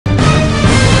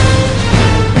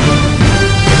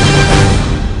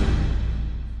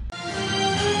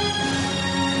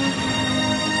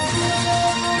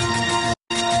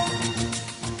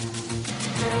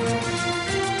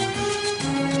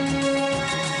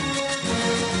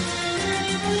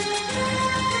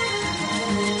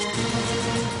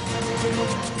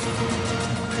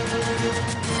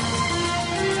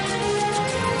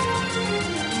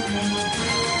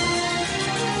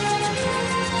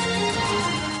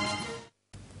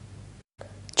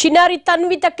చిన్నారి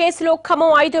తన్విత కేసులో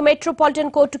Khammam 5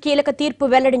 metropolitan court కీలక తీర్పు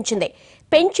వెల్లడించింది.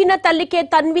 పెంచిన తల్లికే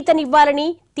తన్వితనివ్వాలని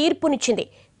తీర్పునిచ్చింది.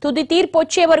 తుది తీర్పు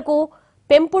వచ్చే వరకు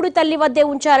పెంపుడు తల్లి వద్దే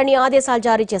ఉంచాలని ఆదేశాలు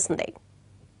జారీ చేసింది.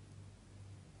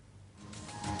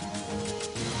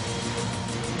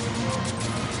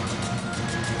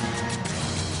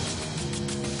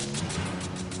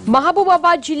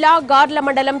 మహబూబాబాద్ జిల్లా గార్ల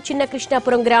మండలం చిన్న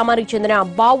కృష్ణాపురం గ్రామానికి చెందిన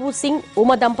బావు సింగ్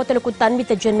ఉమ దంపతులకు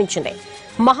తన్విత జన్మించింది.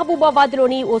 మహబూబాబాద్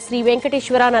లోని ఓ శ్రీ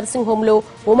వెంకటేశ్వర నర్సింగ్ హోమ్ లో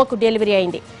ఉమకు డెలివరీ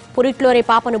అయింది. పురిట్లోనే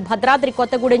పాపను భద్రాద్రి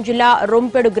కొత్తగూడెం జిల్లా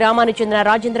రొంపెడు గ్రామానికి చెందిన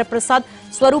రాజేంద్ర ప్రసాద్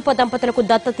స్వరూప దంపతులకు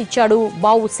దత్తతిచ్చాడు.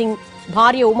 బావు సింగ్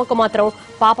భార్య ఉమకు మాత్రం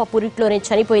పాప పురిట్లోనే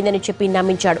చనిపోయిందని చెప్పి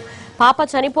నమ్మించాడు. పాప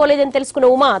చనిపోలేదని తెలుసుకున్న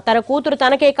ఉమ తన కూతురు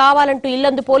తనకే కావాలంటూ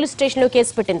ఇల్లందు పోలీస్ స్టేషన్లో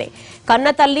కేసు పెట్టింది. కన్న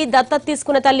తల్లి దత్తత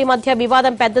తీసుకున్న తల్లి మధ్య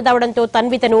వివాదం పెద్దదవడంతో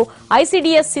తన్వితను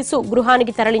ఐసీడీఎస్ శిశు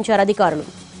గృహానికి తరలించారు అధికారులు.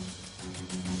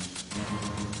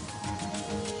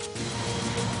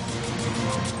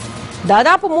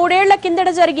 దాదాపు 3 ఏళ్ల కిందట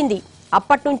జరిగింది.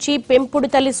 అప్పట్నుంచి పెంపుడు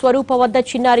తల్లి స్వరూప వద్ద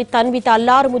చిన్నారి తన్విత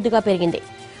అల్లారు ముద్దుగా పెరిగింది.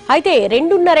 అయితే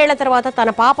 2.5 ఏళ్ల తర్వాత తన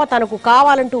పాప తనకు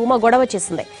కావాలంటూ ఉమ గొడవ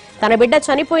చేసింది. తన బిడ్డ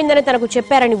చనిపోయిందని తనకు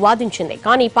చెప్పారని వాదించింది.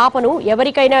 కానీ పాపను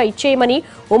ఎవరికైనా ఇచ్చేయమని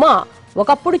ఉమ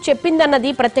ఒకప్పుడు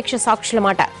చెప్పిందన్నది ప్రత్యక్ష సాక్షుల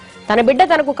మాట. తన బిడ్డ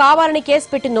తనకు కావాలని కేసు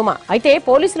పెట్టింది ఉమ. అయితే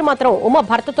పోలీసులు మాత్రం ఉమ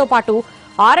భర్తతో పాటు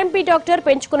ఆర్ఎంపీ డాక్టర్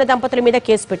పెంచుకున్న దంపతుల మీద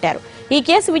కేసు పెట్టారు. ఈ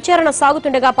కేసు విచారణ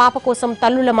సాగుతుండగా పాప కోసం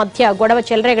తల్లుల మధ్య గొడవ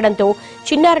చెలరేగడంతో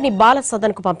చిన్నారిని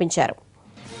బాలసదనకు పంపించారు.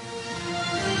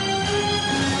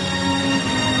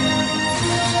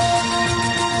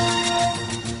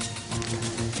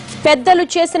 పెద్దలు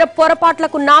చేసిన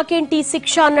పొరపాట్లకు నాకేంటి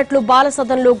శిక్ష అన్నట్లు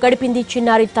బాలసదనంలో గడిపింది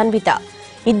చిన్నారి తన్విత.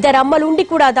 2 అమ్మలుండి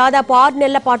కూడా దాదాపు 6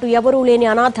 నెలల పాటు ఎవరూ లేని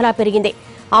అనాథలా పెరిగింది.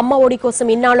 అమ్మ ఒడి కోసం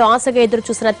ఇన్నాళ్లు ఆశగా ఎదురు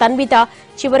చూసిన తన్విత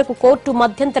చివరకు కోర్టు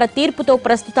మధ్యంతర తీర్పుతో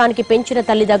ప్రస్తుతానికి పెంచిన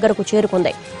తల్లి దగ్గరకు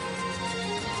చేరుకుంది.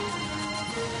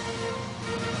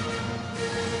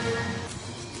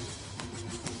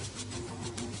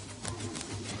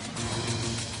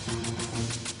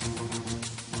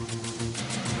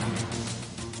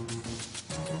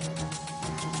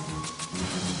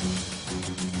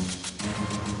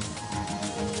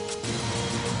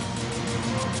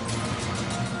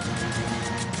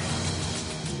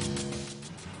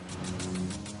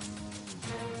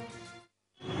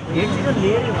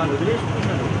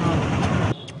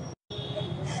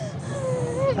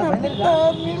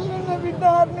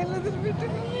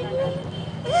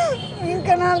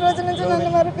 ఇంకా 4 రోజుల నుంచి నన్ను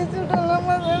మరిపించుకుంటున్నాం.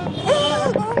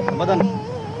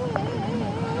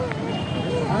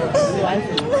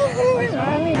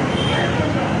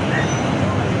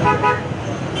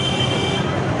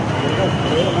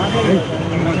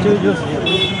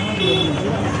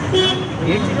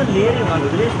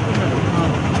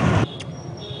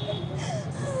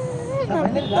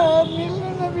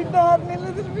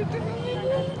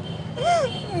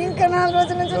 ఇంకా 4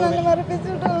 రోజుల నుంచి నన్ను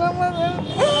మరిపించుకుంటున్నాం.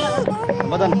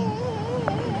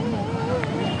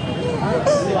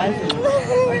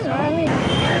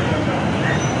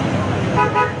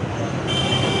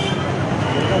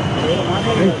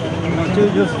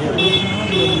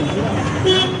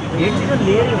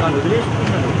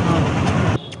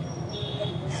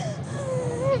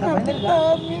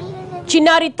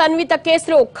 చిన్నారి తన్విత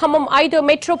కేసులో ఖమ్మం 5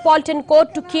 మెట్రోపాలిటన్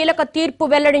కోర్టు కీలక తీర్పు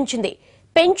వెల్లడించింది.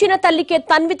 పెంచిన తల్లికే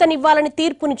తన్వితనివ్వాలని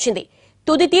తీర్పునిచ్చింది.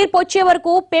 తుది తీర్పు వచ్చే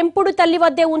వరకు పెంపుడు తల్లి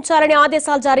వద్దే ఉంచాలని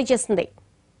ఆదేశాలు జారీ చేసింది.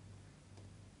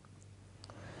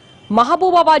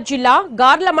 మహబూబాబాద్ జిల్లా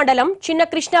గార్ల మండలం చిన్న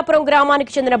కృష్ణాపురం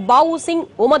గ్రామానికి చెందిన బావు సింగ్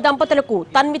ఉమ దంపతులకు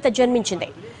తన్విత జన్మించింది.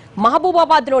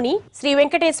 మహబూబాబాద్ లోని శ్రీ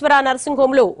వెంకటేశ్వర నర్సింగ్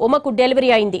హోమ్ లో ఉమకు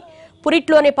డెలివరీ అయింది.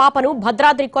 పురిట్లోనే పాపను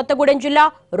భద్రాద్రి కొత్తగూడెం జిల్లా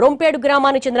రొంపేడు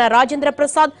గ్రామానికి చెందిన రాజేంద్ర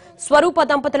ప్రసాద్ స్వరూప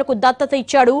దంపతులకు దత్తత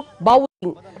ఇచ్చాడు బావు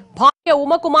సింగ్. భార్య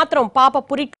ఉమకు మాత్రం పాప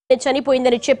పురిట్లోనే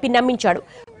చనిపోయిందని చెప్పి నమ్మించాడు.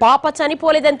 పాప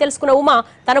చనిపోలేదని తెలుసుకున్న ఉమ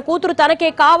తన కూతురు తనకే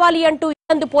కావాలి అంటూ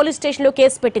ఇల్లందు పోలీస్ స్టేషన్లో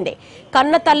కేసు పెట్టింది.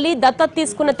 కన్న తల్లి దత్తత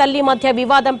తీసుకున్న తల్లి మధ్య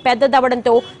వివాదం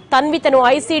పెద్దదవడంతో తన్వితను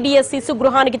ఐసీడీఎస్ శిశు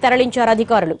గృహానికి తరలించారు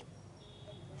అధికారులు.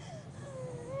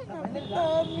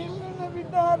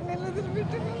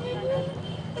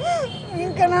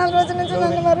 ఇంకా 4 రోజుల నుంచి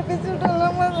నన్ను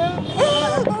మరిపించుకుంటున్నాం.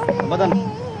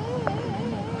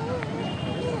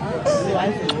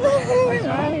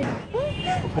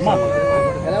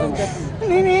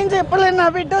 నేనేం చెప్పలేను. నా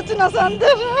బిడ్డ వచ్చి నా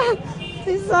సంతోషం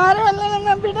ఈసారి వల్ల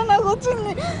నా బిడ్డ నాకు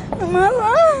వచ్చింది.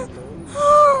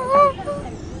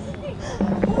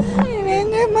 నేనేం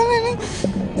చెప్పలేను.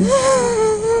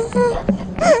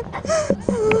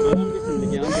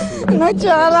 నాకు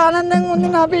చాలా ఆనందంగా ఉంది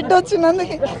నా బిడ్డ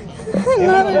వచ్చినందుకు.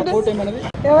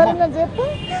 ఎవరన్నా చెప్పు,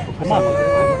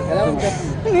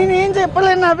 నేనేం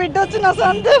చెప్పలేను. నా బిడ్డ వచ్చి నా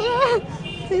సంతోషం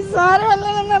ఈసారి వల్ల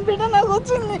నా బిడ్డ నాకు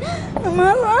వచ్చింది.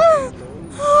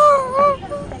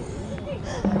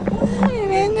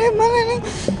 నేనేం చెప్పాలని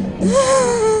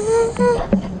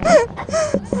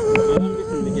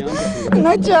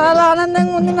నాకు చాలా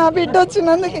ఆనందంగా ఉంది నా బిడ్డ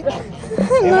వచ్చినందుకు.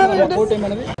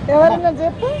 ఎవరన్నా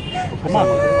చెప్పు,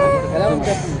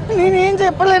 నేనేం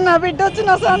చెప్పలేను. నా బిడ్డ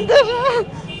వచ్చిన సంతోషం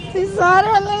ఈసారి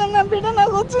వల్ల నా బిడ్డ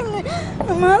నాకు వచ్చింది.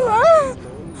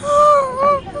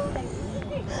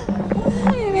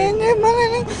 నేనేం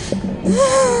చెప్పాలని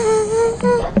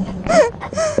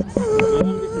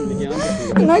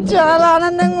నాకు చాలా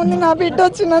ఆనందంగా ఉంది నా బిడ్డ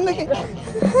వచ్చినందుకు.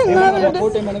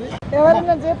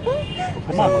 ఎవరన్నా చెప్పు,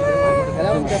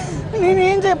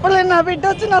 నేనేం చెప్పలేను. నా బిడ్డ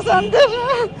వచ్చిన సంతోషం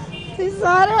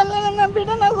ఈసారి వల్ల నా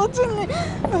బిడ్డ నాకు వచ్చింది.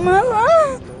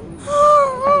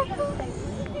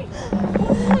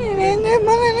 నేనేం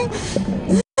చెప్పాలని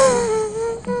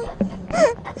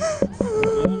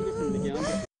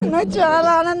నాకు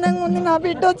చాలా ఆనందంగా ఉంది నా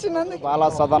బిడ్డ వచ్చినందుకు.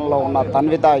 బాలసదనలో ఉన్న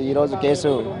తన్విత ఈరోజు కేసు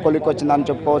కొలిక్కొచ్చిందని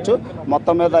చెప్పుకోవచ్చు.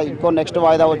 మొత్తం మీద ఇంకో నెక్స్ట్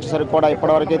వాయిదా వచ్చేసరికి కూడా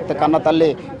ఇప్పటివరకు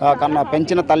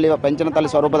పెంచిన తల్లి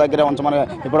స్వరూప దగ్గరే ఉంచమని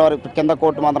ఇప్పటివరకు కింద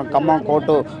కోర్టు మాత్రం ఖమ్మం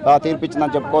కోర్టు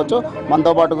తీర్పిచ్చిందని చెప్పుకోవచ్చు.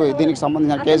 మనతో పాటు దీనికి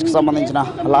సంబంధించిన కేసుకు సంబంధించిన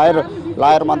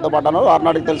లాయర్ మనతో పాటు అన్నారు.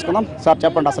 వారిని తెలుసుకుందాం. సార్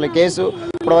చెప్పండి, అసలు ఈ కేసు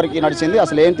ఇప్పటివరకు నడిచింది,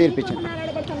 అసలు ఏం తీర్పిచ్చింది?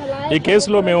 ఈ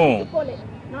కేసులో మేము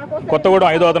కొత్తగూడెం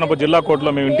 5వ అదనపు జిల్లా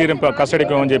కోర్టులో మేము ఇంటీరియం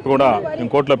కస్టడీకి ఇవ్వమని చెప్పి కూడా మేము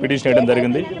కోర్టులో పిటిషన్ వేయడం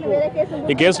జరిగింది.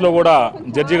 ఈ కేసులో కూడా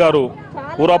జడ్జి గారు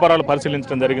పూర్వాపరాలు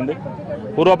పరిశీలించడం జరిగింది.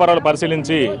 పూర్వాపరాలు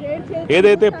పరిశీలించి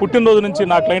ఏదైతే పుట్టినరోజు నుంచి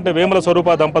నా క్లయింట్ వేముల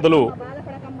స్వరూప దంపతులు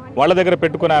వాళ్ళ దగ్గర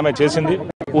పెట్టుకుని ఆమె చేసింది,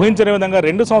 ఊహించిన విధంగా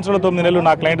 2 సంవత్సరాల 9 నెలలు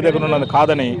నా క్లయింట్ దగ్గర ఉన్నది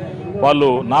కాదని వాళ్ళు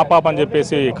నా పాప అని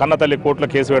చెప్పేసి కన్నతల్లి కోర్టులో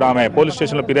కేసు వేయడం, ఆమె పోలీస్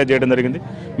స్టేషన్లో ఫిర్యాదు చేయడం జరిగింది.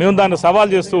 మేము దాన్ని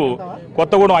సవాల్ చేస్తూ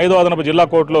కొత్తగూడెం 5వ అదనపు జిల్లా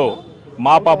కోర్టులో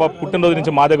మా పాప పుట్టినరోజు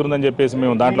నుంచి మా దగ్గర ఉందని చెప్పేసి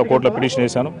మేము దాంట్లో కోర్టులో పిటిషన్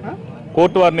వేశాను.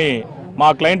 కోర్టు వారిని మా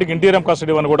క్లయింట్కి ఇంటీరియం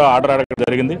కస్టడీ అని కూడా ఆర్డర్ అడగడం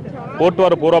జరిగింది. కోర్టు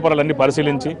వారు పూర్వాపరాలన్నీ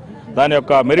పరిశీలించి దాని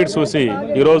యొక్క మెరిట్ చూసి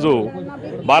ఈరోజు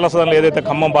బాలసదనలో ఏదైతే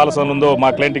ఖమ్మం బాలసదన ఉందో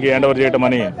మా క్లయింట్కి హ్యాండ్ ఓవర్ చేయడం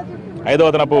అని 5వ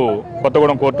అదనపు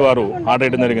కొత్తగూడెం కోర్టు వారు ఆర్డర్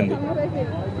చేయడం జరిగింది.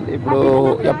 ఇప్పుడు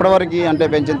ఎప్పటివరకు అంటే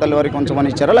పెంచిన తల్లి వరకు ఉంచమని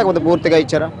ఇచ్చారా లేకపోతే పూర్తిగా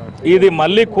ఇచ్చారా? ఇది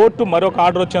మళ్ళీ కోర్టు మరొక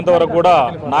ఆర్డర్ వచ్చేంత వరకు కూడా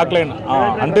నా క్లయింట్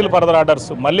అంటిల్ ఫర్దర్ ఆర్డర్స్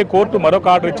మళ్ళీ కోర్టు మరొక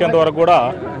ఆర్డర్ ఇచ్చేంత వరకు కూడా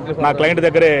నా క్లయింట్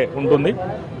దగ్గరే ఉంటుంది.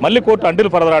 మళ్ళీ కోర్టు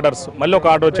అంటిల్ ఫర్దర్ ఆర్డర్స్ మళ్ళీ ఒక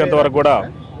ఆర్డర్ వచ్చేంత వరకు కూడా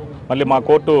మళ్ళీ మా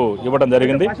కోర్టు ఇవ్వడం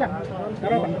జరిగింది.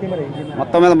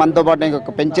 మొత్తం మీద మనతో పాటు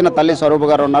ఇంకొక పెంచిన తల్లి స్వరూప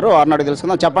గారు ఉన్నారు. వారిని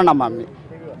తెలుసుకుందాం. చెప్పండి అమ్మా.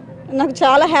 నాకు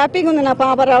చాలా హ్యాపీగా ఉంది నా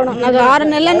పాప రావడం. నాకు 6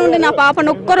 నెలల నుండి నా పాపను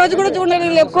ఒక్కరోజు కూడా చూడలేదు.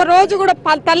 ఒక్కరోజు కూడా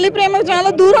తల్లి ప్రేమ చాలా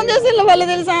దూరం చేసి వాళ్ళు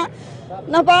తెలుసా.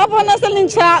 నా పాపను అసలు నేను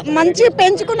మంచి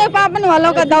పెంచుకునే పాపని వాళ్ళు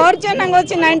ఒక దౌర్జన్యంగా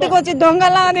వచ్చి నా ఇంటికి వచ్చి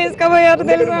దొంగలా తీసుకుపోయారు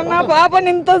తెలుసా. నా పాపని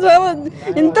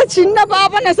ఇంత చిన్న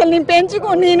పాపని అసలు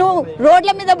నేను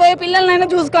రోడ్ల మీద పోయే పిల్లలనైనా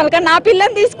చూసుకోవాలి, కానీ నా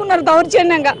పిల్లని తీసుకున్నారు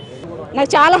దౌర్జన్యంగా. నాకు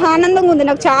చాలా ఆనందంగా ఉంది,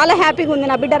 నాకు చాలా హ్యాపీగా ఉంది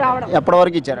నా బిడ్డ రావడం. ఎప్పటి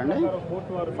వరకు ఇచ్చారండి?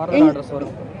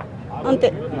 అంతే.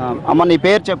 అమ్మ నీ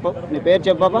పేరు చెప్పు. నీ పేరు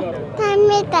చెప్పు.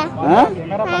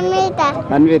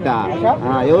 తన్విత.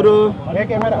 ఎవరు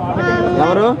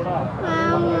ఎవరు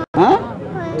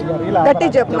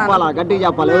చెప్పాలా? గట్టిగా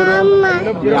చెప్పాలి. ఎవరు?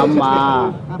 అమ్మా.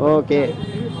 ఓకే.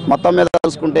 మొత్తం మీద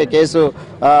తెలుసుకుంటే కేసు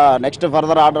నెక్స్ట్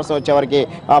ఫర్దర్ ఆర్డర్స్ వచ్చేవరకు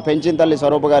పెంచిన తల్లి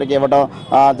స్వరూప గారికి ఇవ్వడం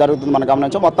జరుగుతుంది. మనం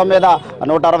గమనించాం. మొత్తం మీద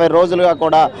 160 రోజులుగా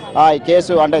కూడా ఈ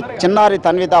కేసు అంటే చిన్నారి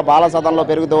తన్విత బాలసదనలో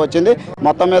పెరుగుతూ వచ్చింది.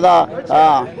 మొత్తం మీద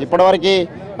ఇప్పటివరకు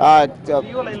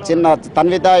చిన్న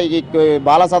తన్విత ఈ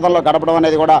బాలసదనలో గడపడం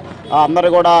అనేది కూడా అందరూ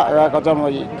కూడా కొంచెం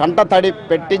కంట తడి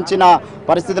పెట్టించిన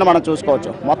పరిస్థితిని మనం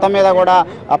చూసుకోవచ్చు. మొత్తం మీద కూడా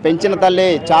ఆ పెంచిన తల్లి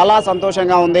చాలా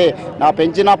సంతోషంగా ఉంది. నా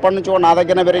పెంచినప్పటి నుంచి కూడా నా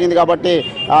దగ్గరనే పెరిగింది కాబట్టి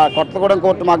కొత్తగూడెం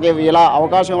కోర్టు మాకు ఇలా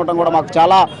అవకాశం ఇవ్వడం కూడా మాకు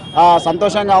చాలా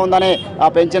సంతోషంగా ఉందని ఆ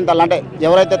పెంచిన తల్లి అంటే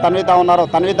ఎవరైతే తన్విత ఉన్నారో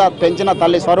తన్విత పెంచిన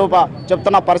తల్లి స్వరూప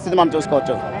చెప్తున్న పరిస్థితి మనం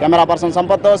చూసుకోవచ్చు. Camera person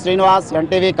సంపత్తో Srinivas,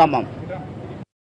 NTV Khammam.